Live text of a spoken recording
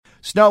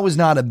snow is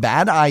not a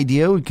bad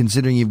idea,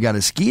 considering you've got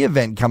a ski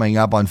event coming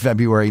up on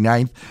February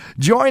 9th.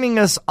 Joining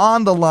us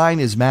on the line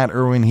is Matt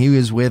Irwin. He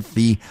is with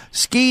the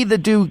Ski the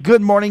Duke.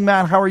 Good morning,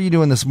 Matt. How are you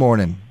doing this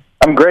morning?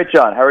 I'm great,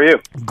 John. How are you?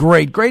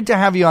 Great to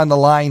have you on the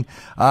line.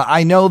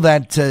 I know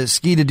that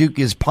Ski the Duke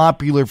is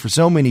popular for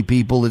so many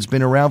people. It's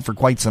been around for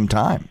quite some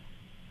time.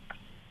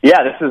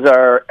 Yeah, this is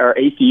our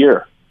 8th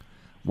year.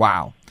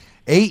 Wow.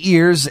 8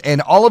 years, and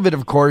all of it,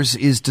 of course,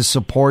 is to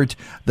support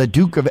the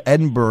Duke of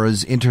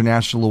Edinburgh's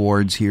International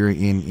Awards here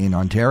in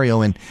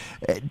Ontario. And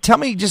tell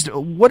me, just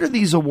what are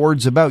these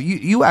awards about?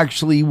 You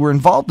actually were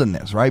involved in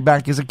this, right,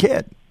 back as a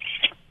kid?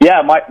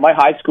 Yeah, my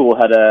high school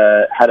had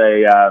a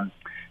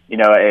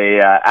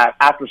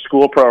after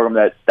school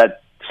program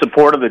that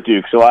supported the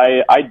Duke. So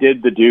I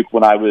did the Duke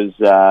when I was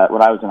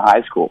in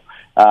high school.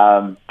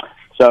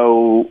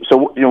 So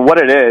what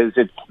it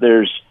is,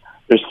 there's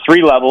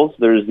 3 levels.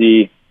 There's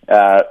the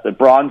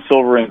bronze,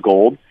 silver, and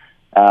gold.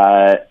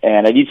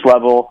 And at each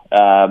level,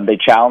 they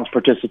challenge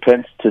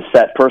participants to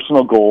set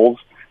personal goals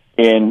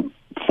in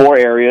 4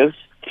 areas: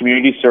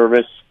 community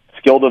service,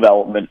 skill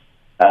development,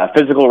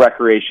 physical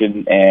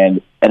recreation,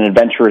 and an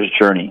adventurous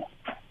journey.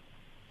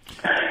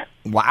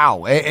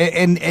 Wow.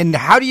 And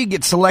how do you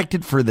get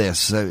selected for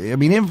this? I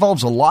mean, it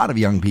involves a lot of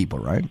young people,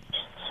 right?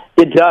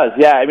 It does,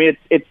 yeah. I mean,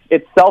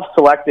 it's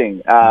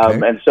self-selecting.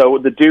 Okay. And so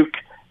the Duke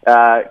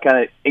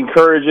kind of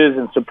encourages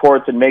and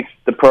supports and makes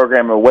the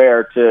program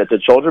aware to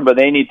children, but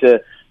they need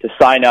to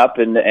sign up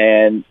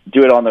and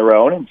do it on their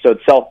own. And so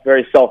it's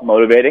very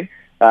self-motivating.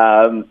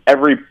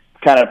 Every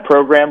kind of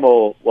program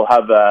will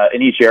have,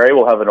 in each area,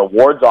 we'll have an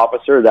awards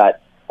officer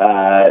that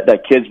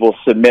kids will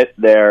submit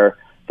their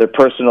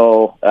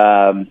personal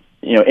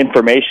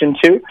information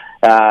to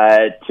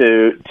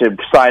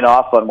sign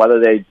off on whether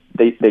they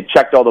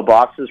checked all the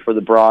boxes for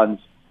the bronze,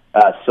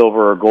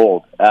 silver, or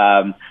gold.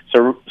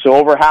 So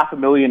over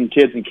 500,000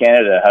 kids in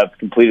Canada have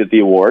completed the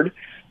award,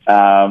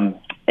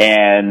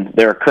 and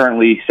there are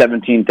currently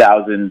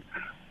 17,000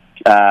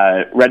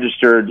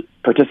 registered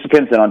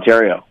participants in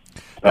Ontario.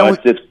 So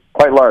it's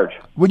quite large.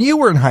 When you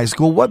were in high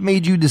school, what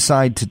made you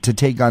decide to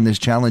take on this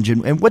challenge,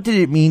 and what did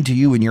it mean to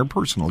you in your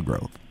personal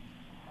growth?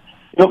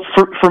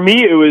 For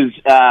me, it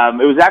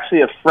was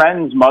actually a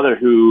friend's mother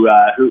who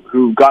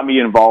got me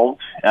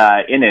involved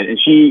in it, and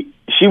she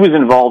was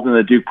involved in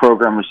the Duke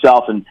program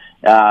herself, and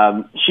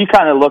she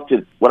kind of looked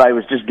at what I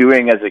was just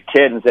doing as a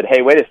kid and said,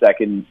 "Hey, wait a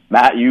second,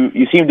 Matt,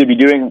 you seem to be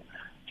doing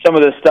some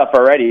of this stuff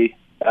already.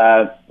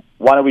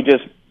 Why don't we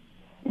just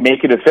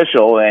make it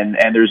official?" And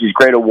there's these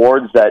great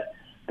awards that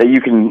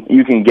you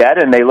can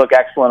get, and they look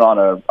excellent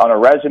on a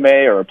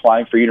resume or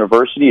applying for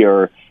university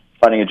or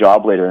finding a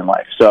job later in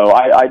life. So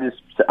I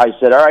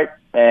said, all right,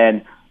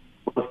 and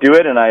let's do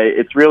it. And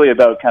it's really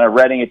about kind of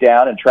writing it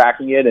down and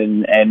tracking it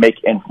and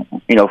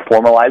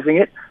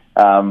formalizing it.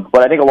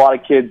 But I think a lot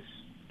of kids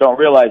don't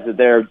realize that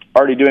they're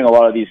already doing a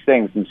lot of these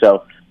things. And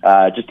so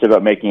just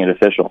about making it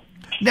official.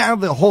 Now,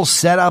 the whole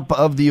setup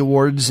of the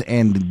awards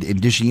and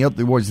dishing out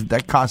the awards,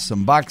 that costs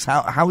some bucks.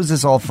 How is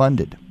this all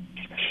funded?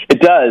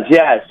 It does,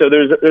 yeah. So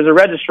there's a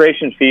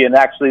registration fee, and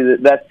actually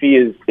that fee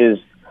is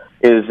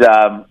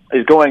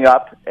going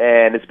up,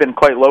 and it's been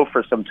quite low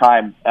for some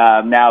time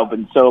now. But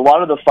so a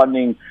lot of the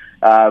funding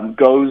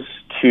goes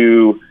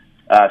to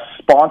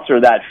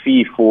sponsor that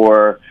fee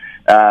for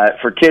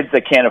kids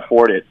that can't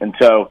afford it, and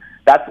so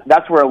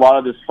that's where a lot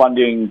of this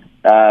funding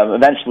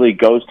eventually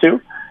goes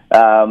to.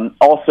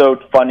 Also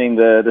funding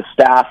the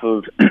staff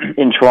of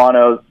in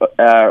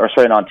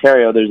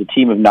Ontario. There's a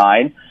team of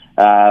 9,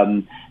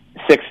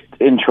 6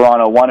 in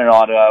Toronto, 1 in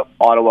Ottawa,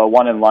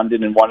 1 in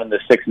London, and 1 in the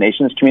Six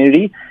Nations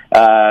community.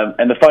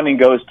 And the funding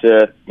goes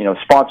to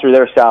sponsor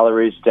their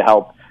salaries to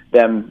help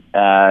them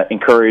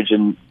encourage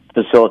and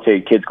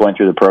facilitate kids going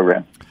through the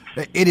program.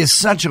 It is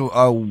such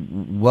a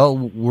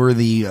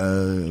well-worthy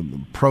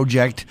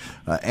project,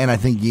 and I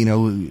think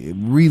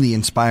really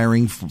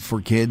inspiring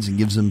for kids, and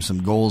gives them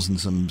some goals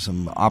and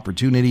some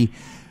opportunity.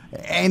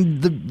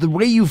 And the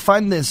way you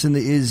fund this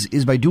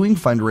is by doing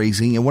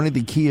fundraising, and one of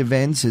the key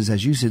events is,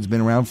 as you said, it's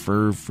been around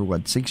for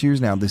 6 years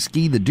now, the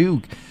Ski the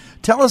Duke.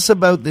 Tell us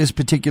about this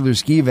particular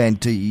ski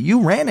event. You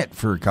ran it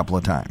for a couple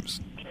of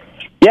times.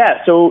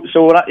 Yeah, so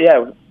when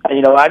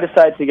I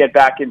decided to get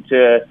back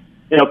into,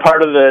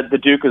 part of the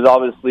Duke is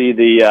obviously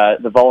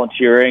the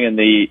volunteering and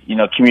the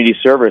community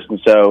service, and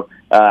so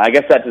I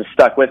guess that just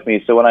stuck with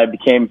me. So when I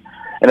became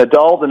an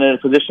adult and in a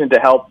position to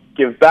help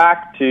give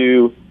back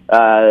to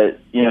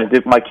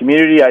my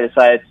community, I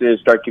decided to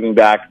start giving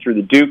back through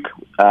the Duke,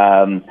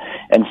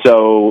 and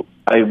so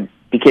I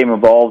became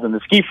involved in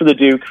the Ski for the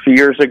Duke a few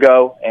years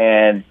ago,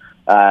 and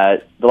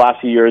the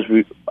last few years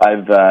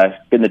I've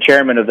been the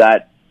chairman of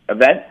that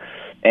event,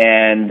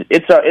 and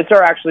it's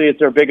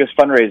our biggest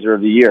fundraiser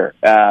of the year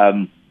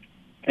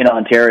in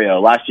Ontario.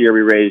 Last year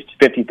we raised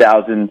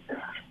 $50,000.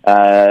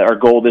 Our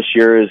goal this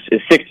year is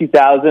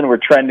 $60,000. We're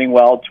trending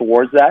well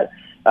towards that.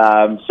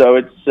 So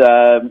it's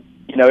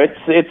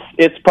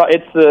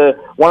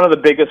one of the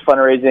biggest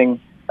fundraising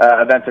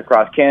events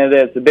across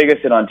Canada. It's the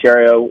biggest in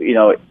Ontario.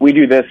 We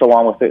do this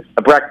along with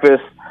a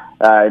breakfast,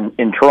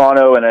 in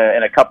Toronto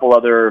and a couple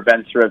other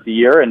events throughout the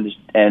year, and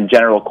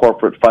general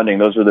corporate funding.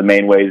 Those are the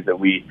main ways that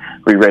we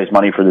raise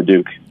money for the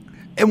Duke.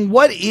 And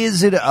what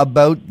is it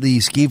about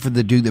the Ski for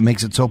the Duke that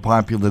makes it so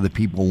popular that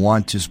people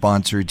want to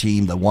sponsor a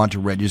team, that want to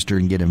register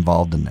and get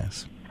involved in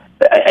this?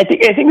 I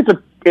think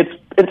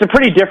it's a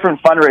pretty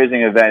different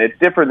fundraising event. It's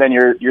different than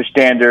your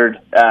standard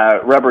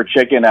rubber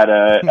chicken at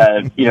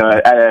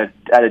a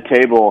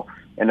table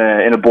in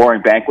a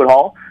boring banquet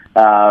hall.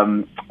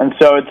 And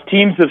so it's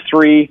teams of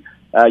 3.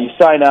 You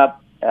sign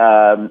up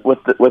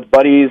with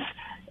buddies,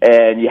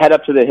 and you head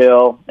up to the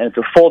hill, and it's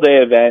a full day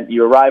event.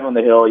 You arrive on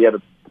the hill. You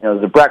have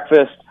there's a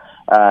breakfast.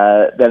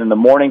 Then in the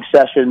morning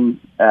session,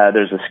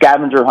 there's a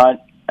scavenger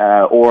hunt,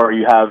 or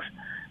you have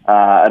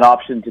an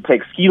option to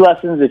take ski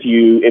lessons if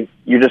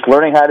you're just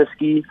learning how to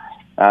ski.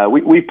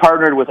 We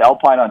partnered with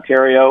Alpine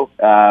Ontario,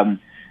 and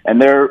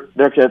their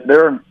kids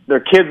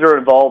are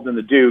involved in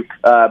the Duke,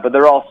 but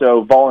they're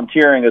also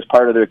volunteering as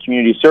part of their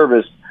community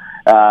service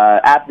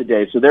at the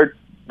day. So they're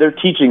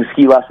teaching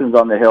ski lessons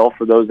on the hill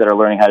for those that are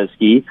learning how to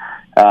ski.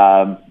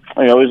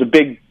 There's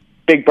a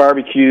big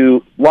barbecue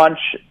lunch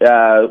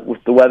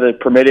with the weather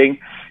permitting,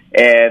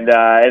 and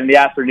in the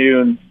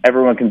afternoon,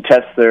 everyone can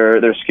test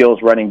their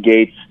skills running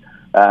gates.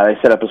 They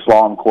set up a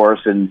slalom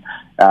course, and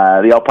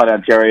the Alpine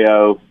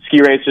Ontario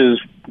ski races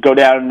go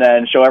down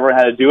and show everyone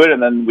how to do it,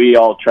 and then we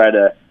all try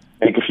to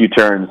make a few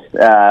turns.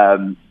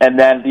 And then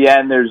at the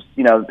end, there's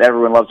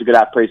everyone loves a good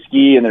après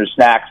ski, and there's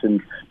snacks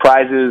and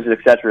prizes,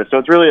 etc. So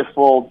it's really a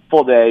full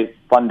day,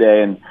 fun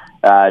day, and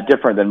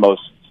different than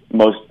most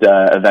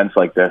events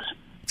like this.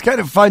 It's kind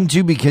of fun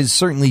too, because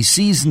certainly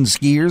seasoned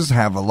skiers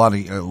have a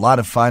lot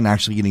of fun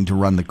actually getting to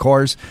run the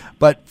course.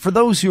 But for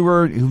those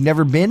who've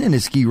never been in a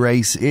ski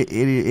race,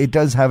 it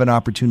does have an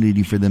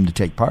opportunity for them to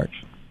take part.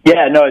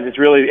 Yeah, no, it's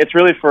really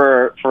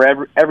for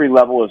every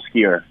level of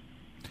skier.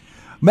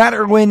 Matt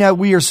Irwin,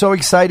 we are so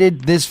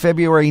excited this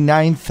February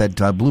 9th at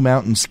Blue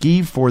Mountain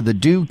Ski for the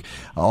Duke,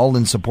 all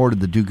in support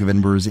of the Duke of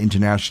Edinburgh's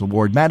International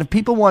Award. Matt, if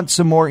people want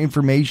some more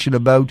information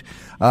about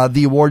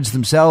the awards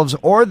themselves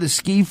or the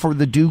Ski for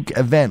the Duke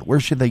event, where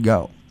should they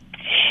go?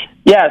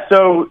 Yeah,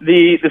 so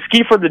the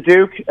Ski for the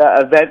Duke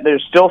event,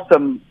 there's still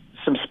some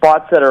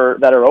spots that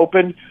are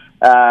open.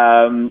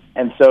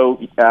 And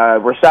so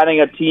we're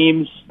signing up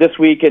teams this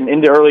week and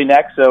into early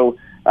next. So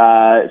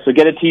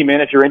get a team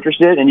in if you're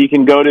interested, and you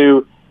can go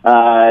to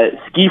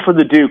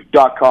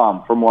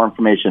skifortheduke.com for more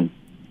information.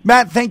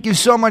 Matt, thank you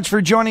so much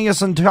for joining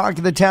us on Talk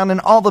of the Town, and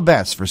all the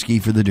best for Ski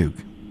for the Duke.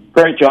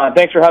 Great, John.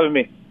 Thanks for having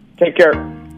me. Take care.